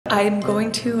I'm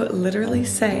going to literally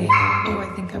say, oh,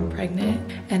 I think I'm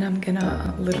pregnant, and I'm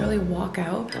gonna literally walk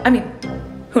out. I mean,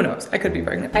 who knows? I could be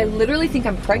pregnant. I literally think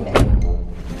I'm pregnant.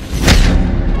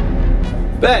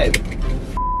 Babe.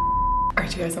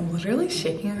 Alright, you guys, I'm literally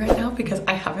shaking right now because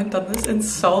I haven't done this in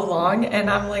so long, and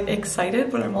I'm like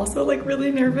excited, but I'm also like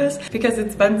really nervous because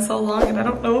it's been so long and I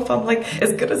don't know if I'm like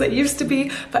as good as I used to be.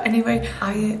 But anyway,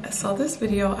 I saw this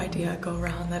video idea go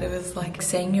around that it was like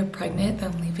saying you're pregnant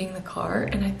then leaving the car,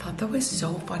 and I thought that was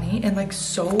so funny and like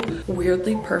so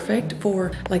weirdly perfect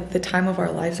for like the time of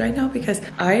our lives right now, because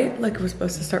I like was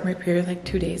supposed to start my period like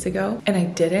 2 days ago and I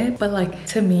didn't, but like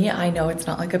to me, I know it's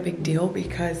not like a big deal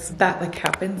because that like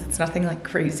happens. It's nothing like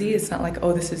crazy. It's not like,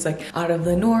 oh, this is like out of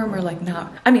the norm or like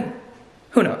not. I mean,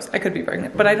 who knows? I could be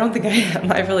pregnant, but I don't think I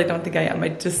am. I really don't think I am.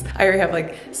 I already have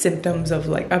like symptoms of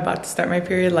like about to start my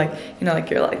period. Like, you know, like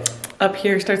you're like up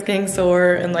here starts getting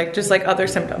sore and like just like other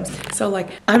symptoms. So like,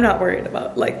 I'm not worried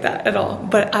about like that at all,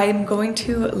 but I'm going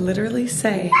to literally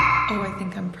say, oh, I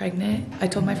think I'm pregnant. I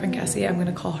told my friend Cassie I'm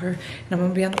gonna call her and I'm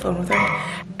gonna be on the phone with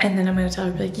her. And then I'm gonna tell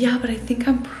her like, yeah, but I think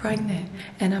I'm pregnant.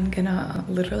 And I'm gonna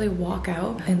literally walk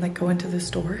out and like go into the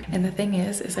store. And the thing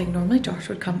is like normally Josh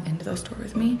would come into the store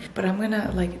with me, but I'm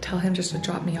gonna like tell him just to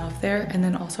drop me off there. And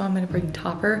then also I'm gonna bring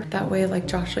Topper. That way like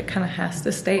Josh like kind of has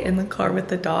to stay in the car with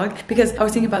the dog, because I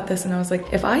was thinking about this and I was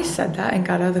like, if I said that and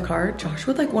got out of the car, Josh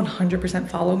would like 100%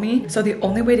 follow me. So the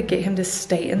only way to get him to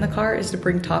stay in the car is to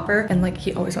bring Topper, and like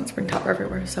he always wants to bring Topper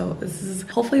everywhere. So this is,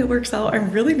 hopefully it works out.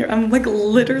 I'm like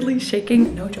literally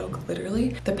shaking. No joke,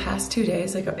 literally the past 2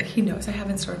 days, like he knows I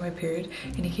haven't started my period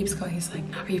and he keeps going, he's like,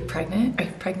 are you pregnant? Are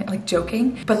you pregnant? Like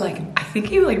joking, but like I think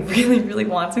he like really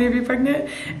wants me to be pregnant.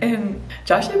 And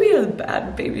Josh had me a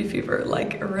bad baby fever,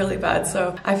 like really bad.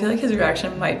 So I feel like his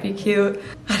reaction might be cute.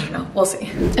 I don't know, we'll see.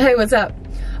 Hey, what's up?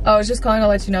 I was just calling to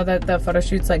let you know that the photo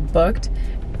shoot's like booked.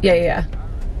 Yeah.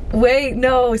 Wait,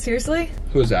 no, seriously?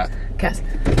 Who's that? Cass.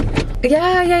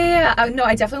 Yeah. No,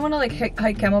 I definitely want to like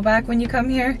hike Camelback when you come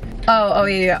here. Oh,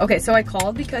 yeah. Okay, so I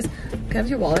called because, can I have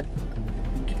your wallet?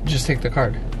 Just take the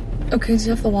card. Okay, just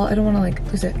have the wallet. I don't want to like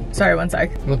lose it. Sorry, one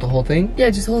sec. You want the whole thing? Yeah,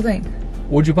 just the whole thing.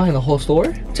 What'd you buy in the whole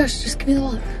store? Josh, just give me the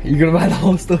wallet. You're gonna buy the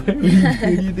whole store? What do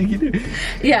you think you do?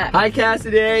 Yeah. Hi,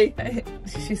 Cassidy.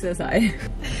 She says hi.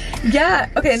 Yeah.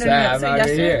 Okay. No. So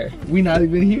yesterday, we not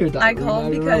even here. I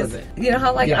called because you know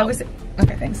how like I was.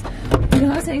 Okay, thanks. You know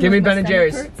how I was saying. Give me Ben and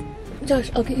Jerry's. Josh,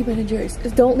 I'll get you Ben and Jerry's.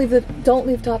 Just don't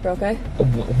leave Topper, okay?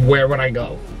 Where would I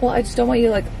go? Well, I just don't want you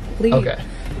to like leave. Okay.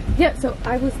 Yeah. So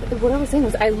what I was saying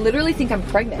was, I literally think I'm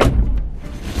pregnant.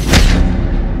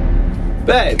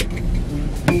 Babe.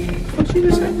 What'd she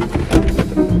just say?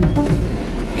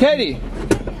 Katie.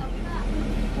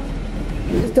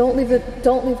 Just don't leave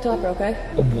Topper, okay?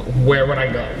 Where would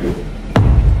I go?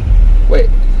 Wait,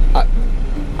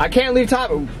 I can't leave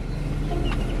Topper.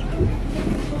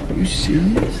 Are you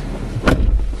serious?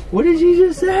 What did she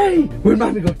just say? Where'd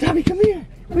Mommy go? Tommy, come here.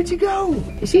 Where'd you go?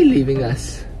 Is she leaving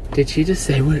us? Did she just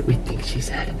say what we think she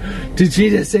said? Did she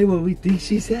just say what we think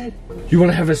she said? You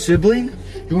wanna have a sibling?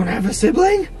 You wanna have a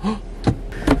sibling?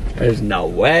 There's no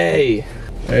way.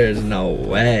 There's no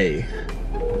way.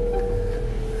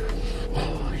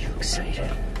 Oh, are you excited?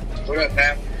 What up,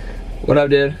 man? What up,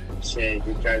 dude? Shit,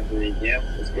 you tried to the gym?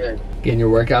 It's good. Getting your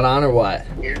workout on or what?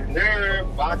 Here's there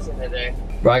boxing today.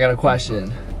 Bro, I got a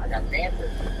question. I got dancing.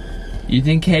 You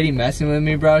think Katie messing with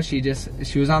me, bro? She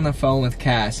was on the phone with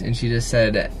Cass and she just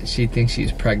said she thinks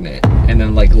she's pregnant and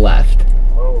then like left.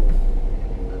 Oh.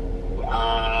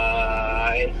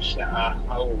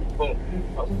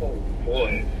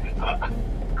 Boy.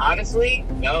 Honestly,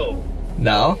 no.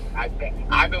 No? I've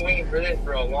been waiting for this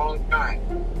for a long time.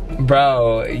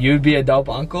 Bro, you'd be a dope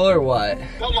uncle or what?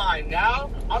 Come on now.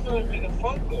 I'm gonna be the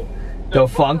funkle. The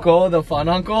funkle? The fun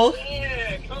uncle?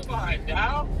 Yeah, come on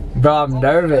now. Bro, I'm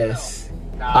nervous.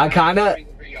 Nah, I kinda...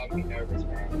 for y'all to be nervous,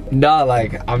 man. No,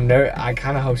 like, I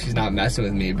kinda hope she's not messing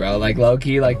with me, bro. Like,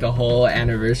 low-key, like, the whole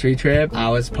anniversary trip, I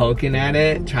was poking at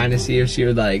it, trying to see if she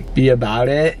would, like, be about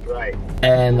it. Right.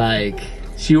 And, like,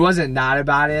 she wasn't not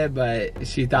about it, but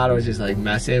she thought it was just, like,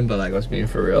 messing, but, like, I was being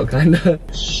for real, kinda.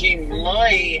 She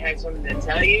might have something to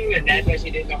tell you, and that's why she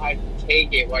didn't know how to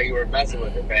take it while you were messing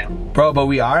with her, fam. Bro, but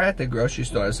we are at the grocery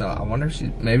store, so I wonder if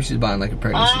maybe she's buying, like, a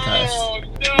pregnancy test. Oh,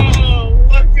 no!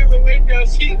 Look through the window,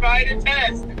 she's buying a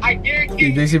test. I guarantee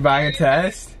you. think she's buying a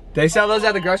test? They sell those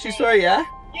at the grocery store, yeah?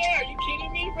 Yeah, are you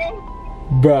kidding me, bro?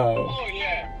 Bro. Oh,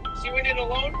 yeah. She went in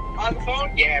alone on the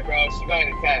phone? Yeah, bro, she's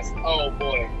buying a test. Oh,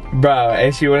 boy. Bro,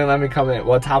 and she wouldn't let me come in.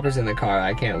 Well, Topper's in the car.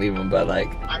 I can't leave him, but, like...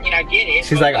 I mean, I get it.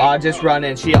 She's like, oh, I'll just run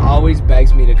in. She always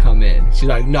begs me to come in. She's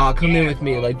like, nah, come in with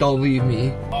me. Like, don't leave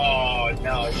me. Oh,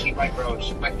 No, she might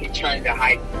be trying to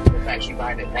hide the fact she's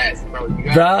behind the test, bro. You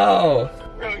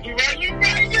got Bro, you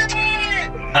pregnant!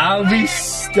 I'll be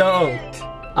stoked.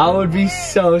 I would be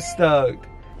so stoked.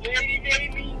 Jatie,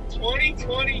 baby,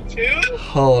 2022?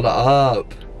 Hold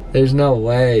up. There's no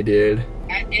way, dude.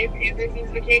 If this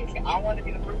is the case, I want to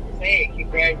be the first to say it.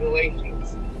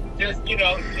 Congratulations. Just, you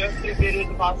know, just if it is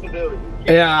a possibility.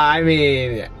 Yeah, I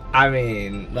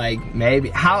mean, like, maybe.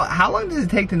 How long does it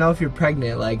take to know if you're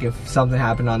pregnant, like, if something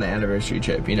happened on the anniversary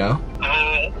trip, you know?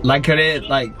 Like, could it,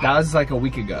 like, that was like a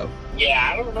week ago.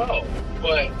 Yeah, I don't know.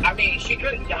 But, I mean, she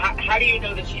could, how do you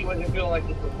know that she wasn't feeling like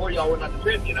this before y'all went on the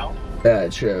trip, you know? Yeah,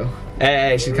 true.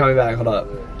 Hey, she's coming back, hold up.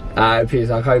 Alright, peace,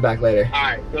 I'll call you back later.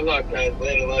 Alright, good luck, guys.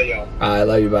 Later, love y'all. Alright,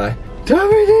 love you, bye.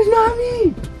 Topper, there's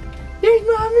mommy! There's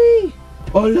mommy!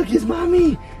 Oh, look, it's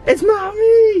mommy! It's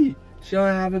mommy! She don't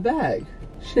have a bag.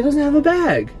 She doesn't have a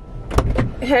bag.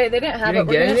 Hey, they didn't have it.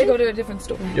 We're gonna have to go to a different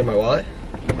store. Get my wallet?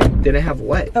 Didn't have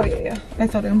what? Oh, yeah. I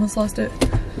thought I almost lost it.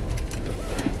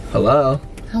 Hello?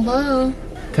 Hello.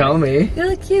 Tell me. You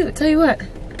look cute. Tell you what.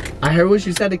 I heard what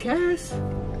you said to Cass.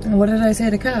 What did I say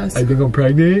to Cass? I think I'm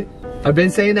pregnant. I've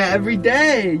been saying that every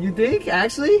day. You think,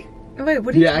 actually? Wait,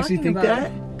 what are you talking actually think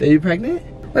about? that you're pregnant?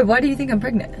 Wait, why do you think I'm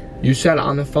pregnant? You said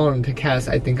on the phone to Cass,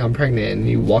 I think I'm pregnant, and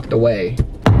you walked away.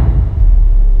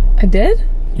 I did?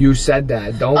 You said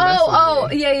that. Don't mess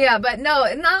with me. Yeah, but no,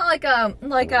 not like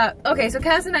okay, so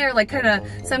Cass and I are like kind of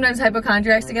sometimes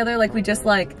hypochondriacs together, like we just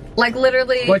like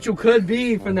literally. What you could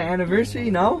be from the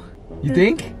anniversry, no? You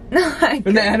think? No,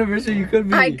 From the anniversary you could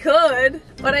be. I could,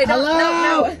 but I don't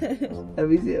know. Let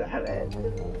me see that.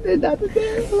 Is that the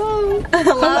thing? Hello?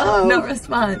 Hello? No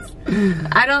response.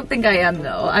 I don't think I am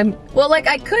though. Well, like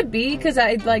I could be, because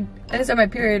I didn't start my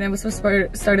period and I was supposed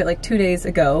to start it like 2 days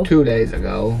ago. 2 days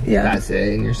ago. Yeah. That's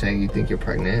it, and you're saying you think you're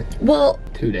pregnant? Well,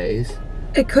 2 days.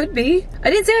 it could be. I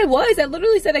didn't say I was. I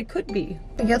literally said I could be.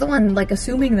 You're the one like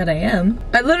assuming that I am.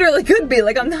 I literally could be.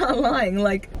 Like I'm not lying.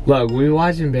 Like look, we're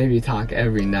watching Baby Talk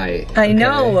every night. I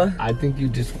know. I think you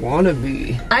just want to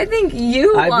be. I think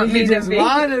you want me to be. I think you just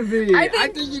want to be. I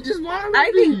think you just want to be.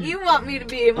 I think you want me to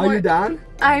be more. Are you down?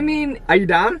 I mean, are you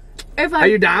down? Are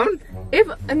you down?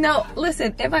 No,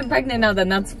 listen, if I'm pregnant now, then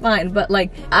that's fine. But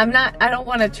like, I don't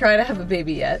want to try to have a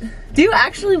baby yet. Do you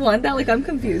actually want that? Like, I'm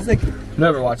confused. Like,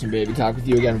 never watching Baby Talk with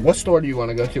you again. What store do you want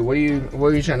to go to? What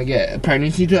are you trying to get? A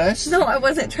pregnancy test? No, I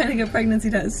wasn't trying to get a pregnancy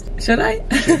test. Should I?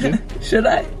 Should you? Should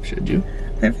I? Should you?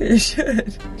 Maybe I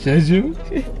should. Should you?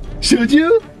 Should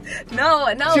you?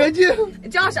 No. Should you?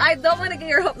 Josh, I don't want to get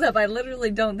your hopes up. I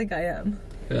literally don't think I am.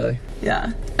 Really?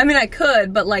 Yeah. I mean, I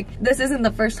could, but like, this isn't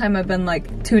the first time I've been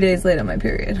like 2 days late on my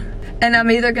period. And I'm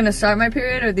either gonna start my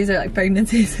period or these are like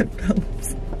pregnancy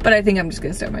symptoms. But I think I'm just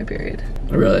gonna start my period.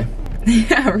 Oh, really?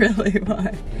 Yeah, really?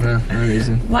 Why? No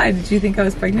reason. Why? Did you think I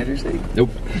was pregnant or something?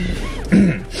 Nope.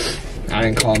 I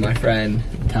didn't call my friend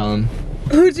and tell him.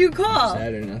 Who'd you call?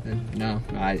 Said or nothing. No,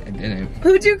 I didn't.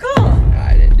 Who'd you call? No,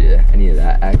 I didn't do any of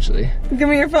that, actually. Give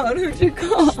me your phone. Who'd you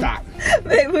call? Stop.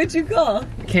 Wait, who'd you call?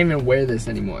 I can't even wear this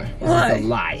anymore. Why? It's a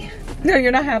lie. No,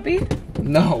 you're not happy?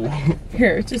 No.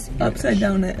 Here, just upside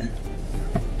down it.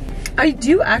 I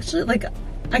do actually, like,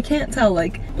 I can't tell,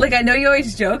 like I know you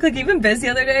always joke, like even Biz the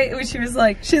other day, when she was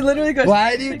like, she literally goes,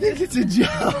 why do you think it's a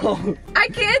joke? I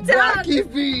can't tell. Rocky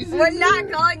Bees. We're not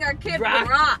calling our kid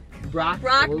Brock. Brock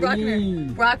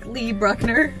Bruckner. Brock Lee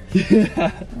Bruckner. Yeah.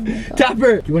 Oh,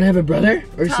 Topper, you want to have a brother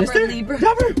or Topper sister? Lee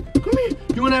Topper, come here.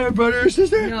 You want to have a brother or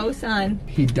sister? No, son.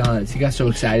 He does. He got so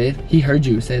excited. He heard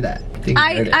you say that.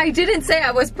 I didn't say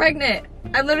I was pregnant.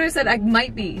 I literally said I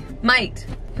might be. Might.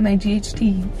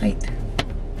 M-I-G-H-T. Might.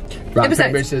 Rock,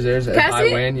 paper, scissors. If I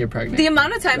win, you're pregnant. The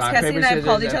amount of times Rock, Cassie paper, and I have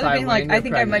called each scissors, other if being like, I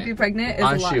think I might be pregnant is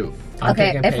a lot. Shoot.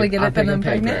 Okay, if we get it, then I'm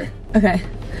pregnant. Okay.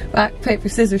 Rock, paper,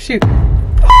 scissors, shoot.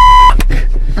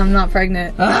 I'm not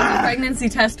pregnant. Pregnancy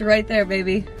test right there,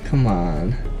 baby. Come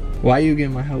on. Why are you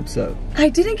getting my hopes up? I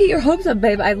didn't get your hopes up,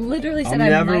 babe. I literally said I'm I might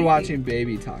never be. watching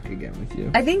Baby Talk again with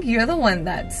you. I think you're the one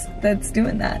that's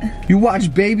doing that. You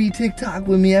watch Baby TikTok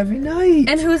with me every night.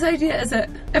 And whose idea is it?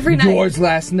 Every night. Yours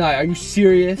last night. Are you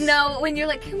serious? No, when you're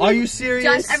like, are you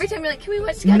serious? Josh, every time you're like, can we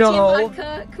watch Scotch and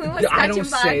Vodka? Can we watch Scotch I and don't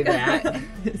Vodka? say that.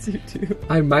 Yes, you do.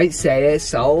 I might say it,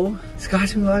 so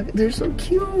Scotch and Vodka, they're so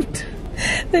cute.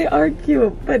 They are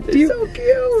cute, but they're so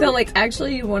cute. So like,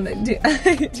 actually, you want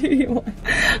to do you want?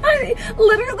 I mean,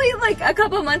 literally, like a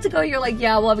couple months ago, you're like,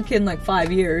 yeah, we'll have a kid in like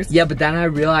 5 years. Yeah, but then I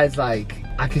realized like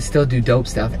I can still do dope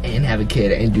stuff and have a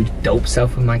kid and do dope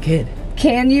stuff with my kid.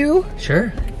 Can you?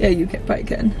 Sure. Yeah, you can, probably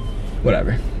can.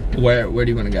 Whatever. Where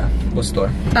do you want to go? What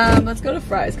store? Let's go to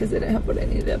Fry's because they didn't have what I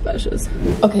needed at Bash's.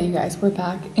 Okay, you guys, we're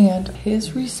back, and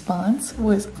his response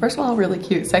was, first of all, really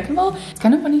cute. Second of all, it's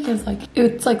kind of funny because like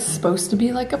it's like supposed to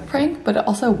be like a prank, but it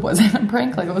also wasn't a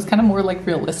prank. Like it was kind of more like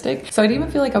realistic. So I didn't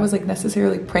even feel like I was like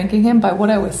necessarily pranking him by what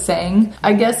I was saying.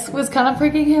 I guess was kind of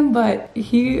pranking him, but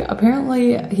he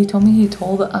told me he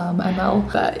told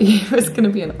ML that he was gonna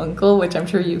be an uncle, which I'm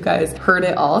sure you guys heard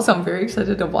it all. So I'm very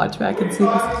excited to watch back and see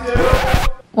this.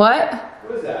 What?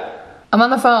 What is that? I'm on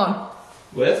the phone.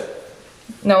 With?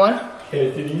 No one?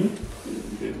 Katie?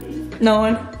 No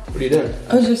one. What are you doing?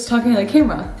 I was just talking to the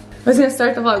camera. I was gonna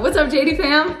start the vlog. What's up, Jatie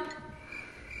fam?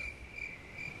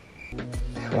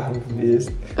 Wow, I'm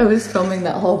confused. I was filming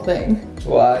that whole thing.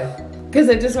 Why? Because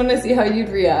I just want to see how you'd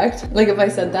react. Like if I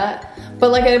said that.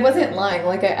 But like I wasn't lying.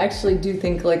 Like I actually do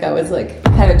think like I was like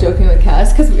kind of joking with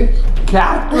Cass because we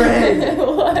Catherine!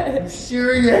 What? I'm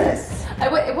serious!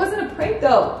 It wasn't a prank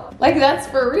though. Like that's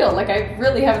for real. Like I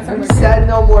really haven't started. You said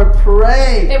no more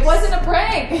pranks! It wasn't a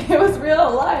prank. It was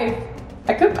real life.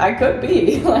 I could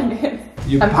be like.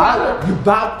 You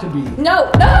about to be.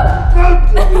 No.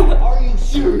 Are you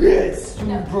serious?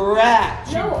 You brat!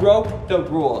 You No. broke the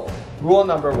rule. Rule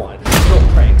number 1, no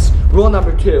pranks. Rule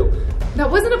number 2. That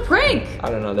wasn't a prank. I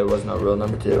don't know, there was no rule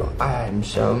number 2. I'm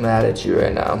so mad at you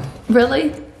right now.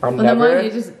 Really? I'm Well, then why never don't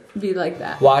you just be like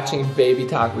that? watching Baby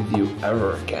Talk with you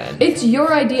ever again. It's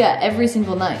your idea every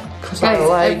single night. 'Cause I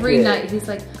like every it. night he's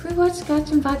like, can we watch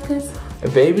Scotch and Vodkas?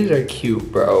 Babies are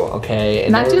cute, bro, okay?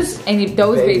 And Not those just any,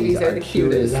 those babies are the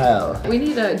cute as cutest. hell. We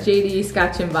need a JD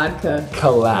Scotch and Vodka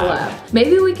Collab.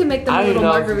 Maybe we can make them I a don't little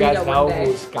know if you margarita guys one know day.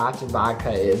 who Scotch and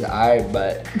Vodka is, alright,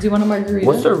 but Do you want a margarita?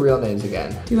 what's their real names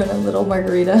again? Do you want a little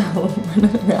margarita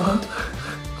running around?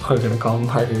 We're gonna call them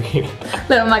Margarita.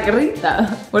 Little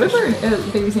margarita. What if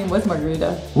our baby's name was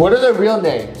Margarita? What are their real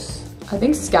names? I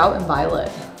think Scout and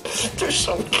Violet. They're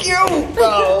so cute,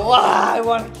 bro. I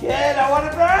want a kid. I want a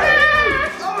baby.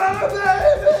 I want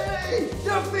a baby.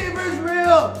 The fever's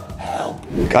real.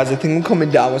 Help. Guys, I think I'm coming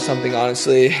down with something,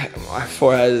 honestly. My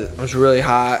forehead was really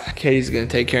hot. Katie's gonna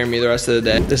take care of me the rest of the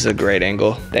day. This is a great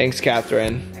angle. Thanks,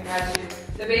 Catherine. I got you.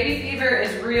 The baby fever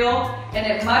is real and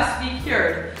it must be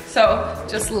cured. So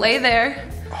just lay there.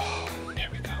 Oh, there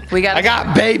we go. We got. I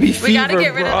got baby fever, We gotta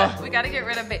get rid bro. of. We gotta get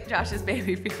rid of Josh's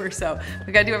baby fever. So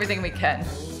we gotta do everything we can.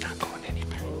 It's not going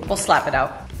anywhere. We'll slap it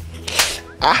out.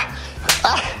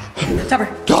 Topper.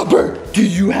 Topper, do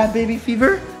you have baby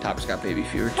fever? Topper's got baby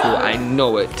fever too. I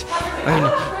know it. I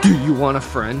know. Do you want a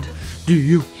friend? Do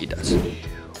you? He does.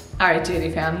 All right,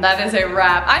 JD fam, that is a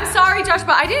wrap. I'm sorry, Josh,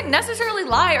 but I didn't necessarily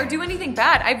lie or do anything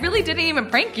bad. I really didn't even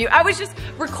prank you. I was just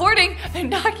recording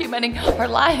and documenting our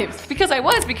lives because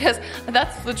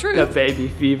that's the truth. The baby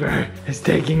fever is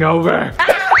taking over.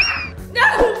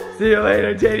 No! See you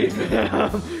later, JD fam.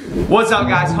 What's up,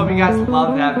 guys? Hope you guys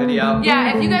loved that video.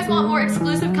 Yeah, if you guys want more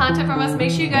exclusive content from us, make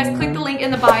sure you guys click the link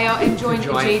in the bio and join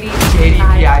JD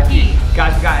VIP.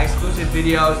 Guys, we got exclusive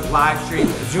videos, live streams,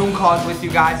 Zoom calls with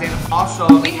you guys, and also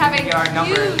we have a get our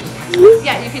number.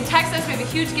 Yeah, you can text us. We have a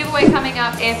huge giveaway coming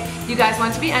up if you guys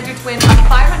want to be entered to win a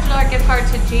 $500 gift card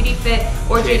to JD Fit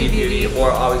or JD Beauty.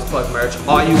 or Always Plug merch.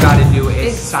 All you gotta do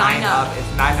is sign up. It's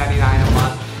 $9.99 a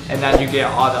month, and then you get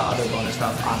all the other bonus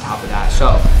stuff on top of that.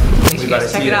 So we gotta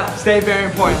check see it it. out. Stay very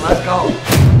important. Let's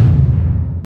go.